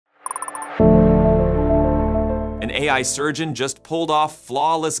An AI surgeon just pulled off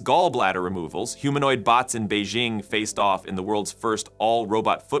flawless gallbladder removals. Humanoid bots in Beijing faced off in the world's first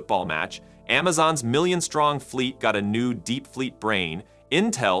all-robot football match. Amazon's million-strong fleet got a new DeepFleet brain.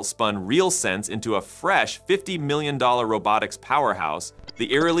 Intel spun RealSense into a fresh $50 million robotics powerhouse.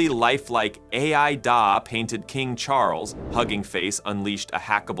 The eerily lifelike AI Da painted King Charles. Hugging Face unleashed a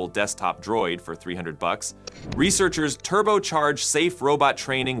hackable desktop droid for $300. Researchers turbocharge safe robot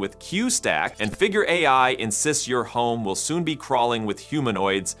training with Q STAC, and Figure AI insists your home will soon be crawling with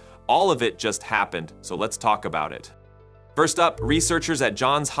humanoids. All of it just happened, so let's talk about it. First up, researchers at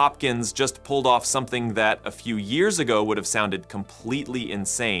Johns Hopkins just pulled off something that a few years ago would have sounded completely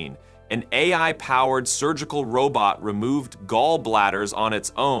insane. An AI-powered surgical robot removed gallbladders on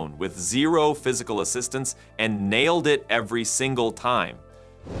its own with zero physical assistance and nailed it every single time.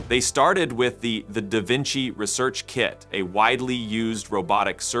 They started with the Da Vinci Research Kit, a widely used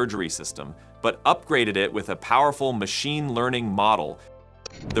robotic surgery system, but upgraded it with a powerful machine learning model.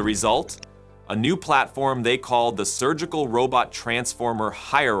 The result? A new platform they called the Surgical Robot Transformer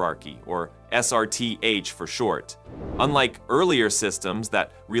Hierarchy, or SRTH for short. Unlike earlier systems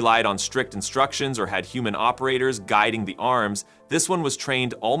that relied on strict instructions or had human operators guiding the arms, this one was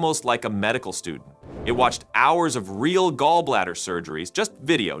trained almost like a medical student. It watched hours of real gallbladder surgeries, just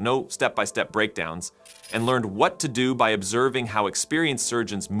video, no step-by-step breakdowns, and learned what to do by observing how experienced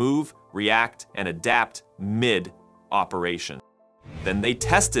surgeons move, react, and adapt mid-operation. Then they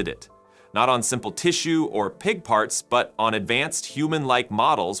tested it. Not on simple tissue or pig parts, but on advanced human-like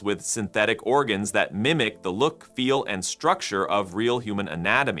models with synthetic organs that mimic the look, feel, and structure of real human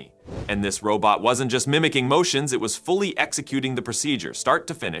anatomy. And this robot wasn't just mimicking motions, it was fully executing the procedure, start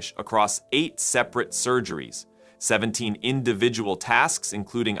to finish, across 8 separate surgeries. 17 individual tasks,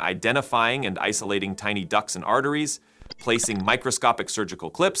 including identifying and isolating tiny ducts and arteries, placing microscopic surgical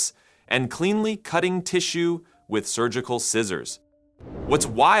clips, and cleanly cutting tissue with surgical scissors. What's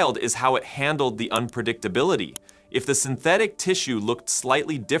wild is how it handled the unpredictability. If the synthetic tissue looked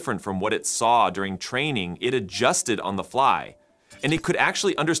slightly different from what it saw during training, it adjusted on the fly. And it could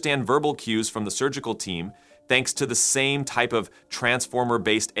actually understand verbal cues from the surgical team thanks to the same type of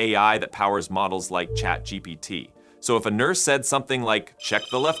transformer-based AI that powers models like ChatGPT. So if a nurse said something like, "check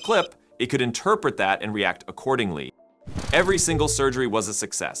the left clip," it could interpret that and react accordingly. Every single surgery was a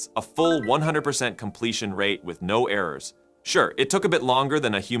success, a full 100% completion rate with no errors. Sure, it took a bit longer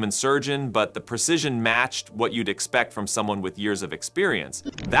than a human surgeon, but the precision matched what you'd expect from someone with years of experience.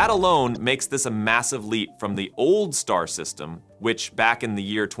 That alone makes this a massive leap from the old STAR system, which back in the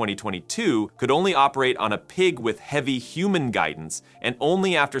year 2022 could only operate on a pig with heavy human guidance, and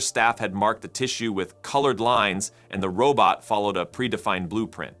only after staff had marked the tissue with colored lines and the robot followed a predefined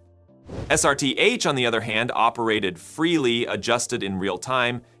blueprint. SRTH, on the other hand, operated freely, adjusted in real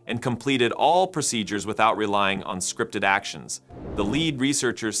time, and completed all procedures without relying on scripted actions. The lead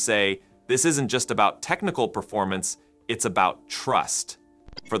researchers say, this isn't just about technical performance, it's about trust.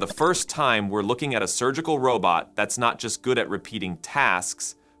 For the first time, we're looking at a surgical robot that's not just good at repeating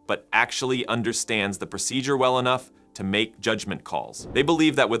tasks, but actually understands the procedure well enough to make judgment calls. They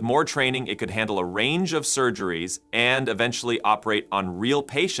believe that with more training, it could handle a range of surgeries and eventually operate on real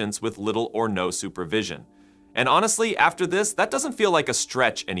patients with little or no supervision. And honestly, after this, that doesn't feel like a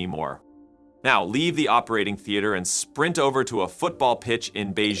stretch anymore. Now, leave the operating theater and sprint over to a football pitch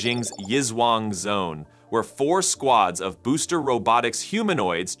in Beijing's Yizhuang zone, where 4 squads of booster robotics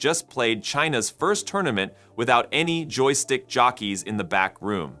humanoids just played China's first tournament without any joystick jockeys in the back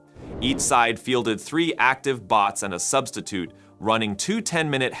room. Each side fielded 3 active bots and a substitute, running 2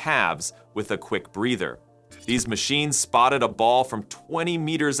 10-minute halves with a quick breather. These machines spotted a ball from 20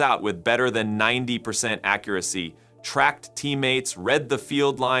 meters out with better than 90% accuracy, tracked teammates, read the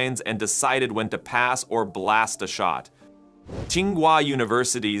field lines, and decided when to pass or blast a shot. Tsinghua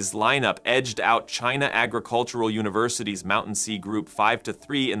University's lineup edged out China Agricultural University's Mountain Sea Group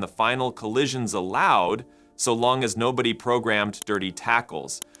 5-3 in the final collisions allowed, so long as nobody programmed dirty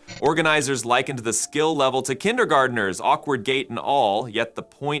tackles. Organizers likened the skill level to kindergartners, awkward gait and all, yet the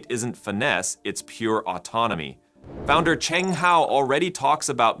point isn't finesse, it's pure autonomy. Founder Cheng Hao already talks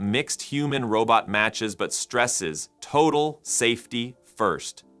about mixed human-robot matches but stresses total safety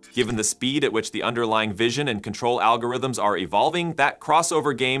first. Given the speed at which the underlying vision and control algorithms are evolving, that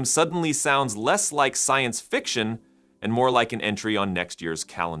crossover game suddenly sounds less like science fiction and more like an entry on next year's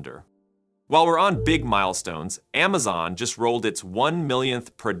calendar. While we're on big milestones, Amazon just rolled its 1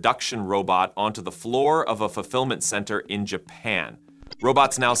 millionth production robot onto the floor of a fulfillment center in Japan.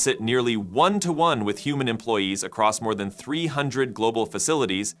 Robots now sit nearly 1-to-1 with human employees across more than 300 global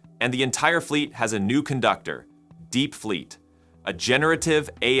facilities, and the entire fleet has a new conductor, DeepFleet. a generative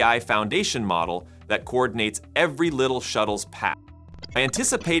AI foundation model that coordinates every little shuttle's path. By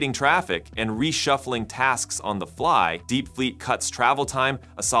anticipating traffic and reshuffling tasks on the fly, DeepFleet cuts travel time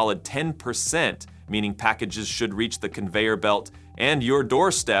a solid 10%, meaning packages should reach the conveyor belt and your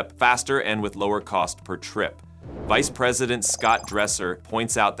doorstep faster and with lower cost per trip. Vice President Scott Dresser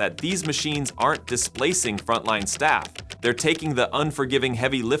points out that these machines aren't displacing frontline staff. They're taking the unforgiving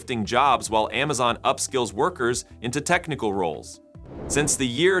heavy lifting jobs while Amazon upskills workers into technical roles. Since the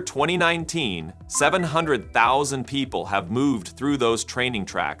year 2019, 700,000 people have moved through those training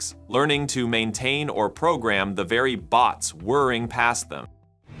tracks, learning to maintain or program the very bots whirring past them.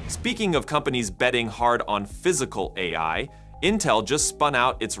 Speaking of companies betting hard on physical AI, Intel just spun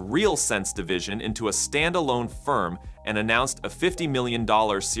out its RealSense division into a standalone firm and announced a $50 million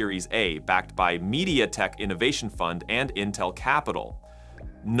Series A backed by MediaTek Innovation Fund and Intel Capital.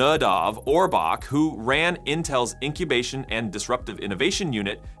 Nadav Orbach, who ran Intel's Incubation and Disruptive Innovation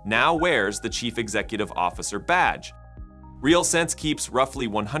Unit, now wears the Chief Executive Officer badge. RealSense keeps roughly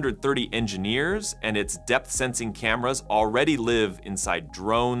 130 engineers, and its depth-sensing cameras already live inside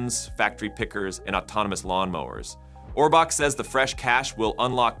drones, factory pickers, and autonomous lawnmowers. Orbach says the fresh cash will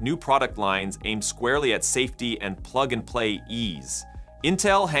unlock new product lines aimed squarely at safety and plug-and-play ease.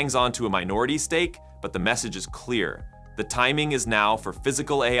 Intel hangs on to a minority stake, but the message is clear. The timing is now for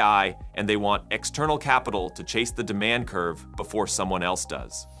physical AI, and they want external capital to chase the demand curve before someone else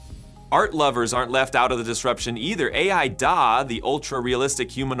does. Art lovers aren't left out of the disruption either. AI Da, the ultra-realistic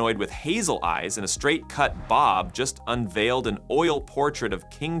humanoid with hazel eyes and a straight-cut bob, just unveiled an oil portrait of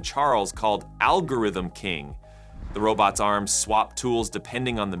King Charles called Algorithm King. The robot's arms swap tools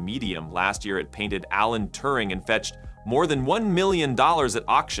depending on the medium. Last year it painted Alan Turing and fetched more than $1 million at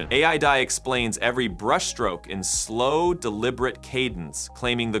auction. AI Da explains every brushstroke in slow, deliberate cadence,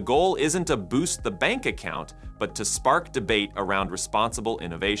 claiming the goal isn't to boost the bank account, but to spark debate around responsible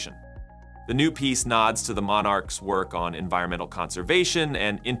innovation. The new piece nods to the monarch's work on environmental conservation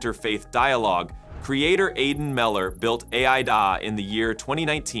and interfaith dialogue. Creator Aidan Meller built AI Da in the year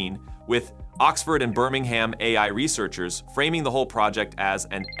 2019 with Oxford and Birmingham AI researchers, framing the whole project as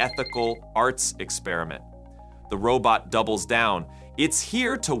an ethical arts experiment. The robot doubles down. It's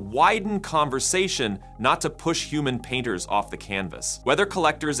here to widen conversation, not to push human painters off the canvas. Whether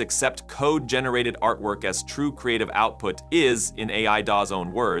collectors accept code-generated artwork as true creative output is, in AI Da's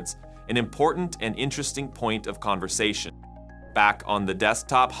own words, an important and interesting point of conversation. Back on the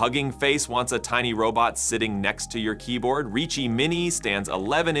desktop, Hugging Face wants a tiny robot sitting next to your keyboard. Reachy Mini stands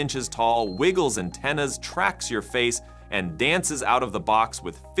 11 inches tall, wiggles antennas, tracks your face, and dances out of the box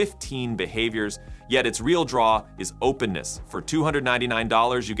with 15 behaviors. Yet its real draw is openness. For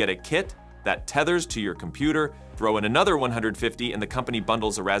 $299, you get a kit that tethers to your computer. Throw in another $150 and the company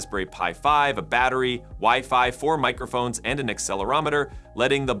bundles a Raspberry Pi 5, a battery, Wi-Fi, 4 microphones, and an accelerometer,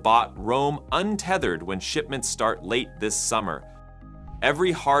 letting the bot roam untethered when shipments start late this summer.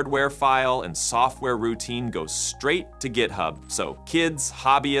 Every hardware file and software routine goes straight to GitHub, so kids,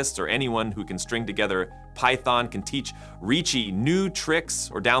 hobbyists, or anyone who can string together Python can teach Reachy new tricks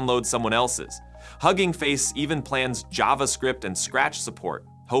or download someone else's. Hugging Face even plans JavaScript and Scratch support,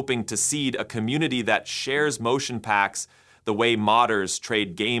 hoping to seed a community that shares motion packs the way modders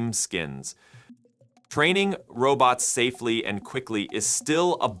trade game skins. Training robots safely and quickly is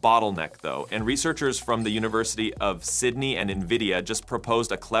still a bottleneck though, and researchers from the University of Sydney and NVIDIA just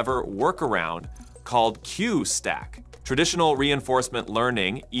proposed a clever workaround called Q STAC. Traditional reinforcement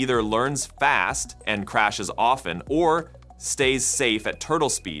learning either learns fast and crashes often, or stays safe at turtle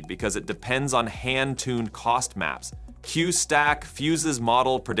speed because it depends on hand-tuned cost maps. Q STAC fuses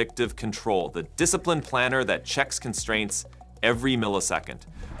model predictive control, the discipline planner that checks constraints every millisecond,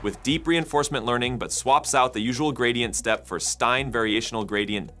 with deep reinforcement learning but swaps out the usual gradient step for Stein variational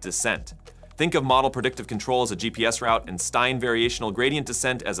gradient descent. Think of model predictive control as a GPS route and Stein variational gradient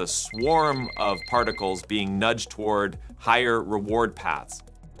descent as a swarm of particles being nudged toward higher reward paths.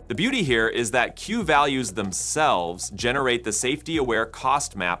 The beauty here is that Q values themselves generate the safety-aware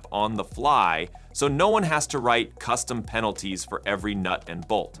cost map on the fly, so no one has to write custom penalties for every nut and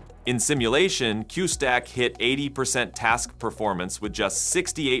bolt. In simulation, Q STAC hit 80% task performance with just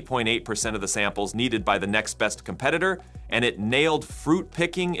 68.8% of the samples needed by the next best competitor, and it nailed fruit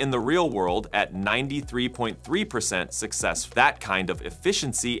picking in the real world at 93.3% success. That kind of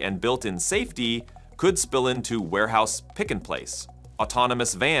efficiency and built-in safety could spill into warehouse pick and place,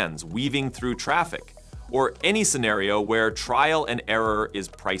 autonomous vans weaving through traffic, or any scenario where trial and error is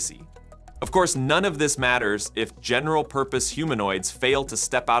pricey. Of course, none of this matters if general-purpose humanoids fail to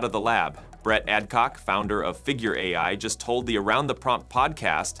step out of the lab. Brett Adcock, founder of Figure AI, just told the Around the Prompt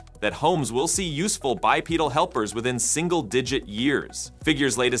podcast, that homes will see useful bipedal helpers within single-digit years.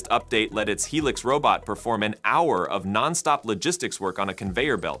 Figure's latest update let its Helix robot perform an hour of non-stop logistics work on a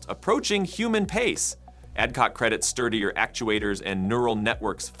conveyor belt, approaching human pace. Adcock credits sturdier actuators and neural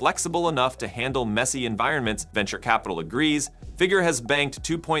networks flexible enough to handle messy environments. Venture capital agrees. Figure has banked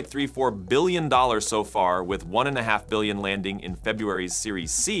 $2.34 billion so far, with $1.5 billion landing in February's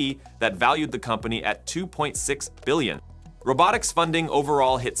Series C that valued the company at $2.6 billion. Robotics funding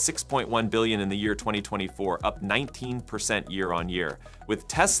overall hit $6.1 billion in the year 2024, up 19% year-on-year, with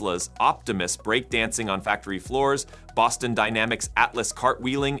Tesla's Optimus breakdancing on factory floors, Boston Dynamics Atlas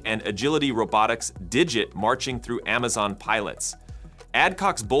cartwheeling, and Agility Robotics Digit marching through Amazon pilots.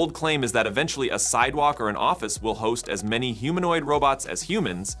 Adcock's bold claim is that eventually a sidewalk or an office will host as many humanoid robots as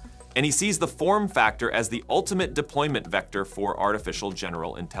humans, and he sees the form factor as the ultimate deployment vector for artificial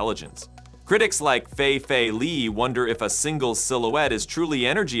general intelligence. Critics like Fei Li wonder if a single silhouette is truly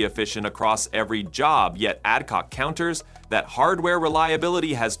energy efficient across every job, yet Adcock counters that hardware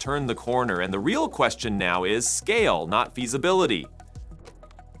reliability has turned the corner, and the real question now is scale, not feasibility.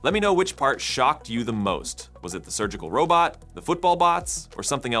 Let me know which part shocked you the most. Was it the surgical robot, the football bots, or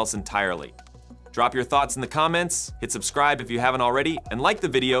something else entirely? Drop your thoughts in the comments, hit subscribe if you haven't already, and like the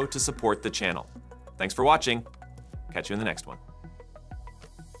video to support the channel. Thanks for watching. Catch you in the next one.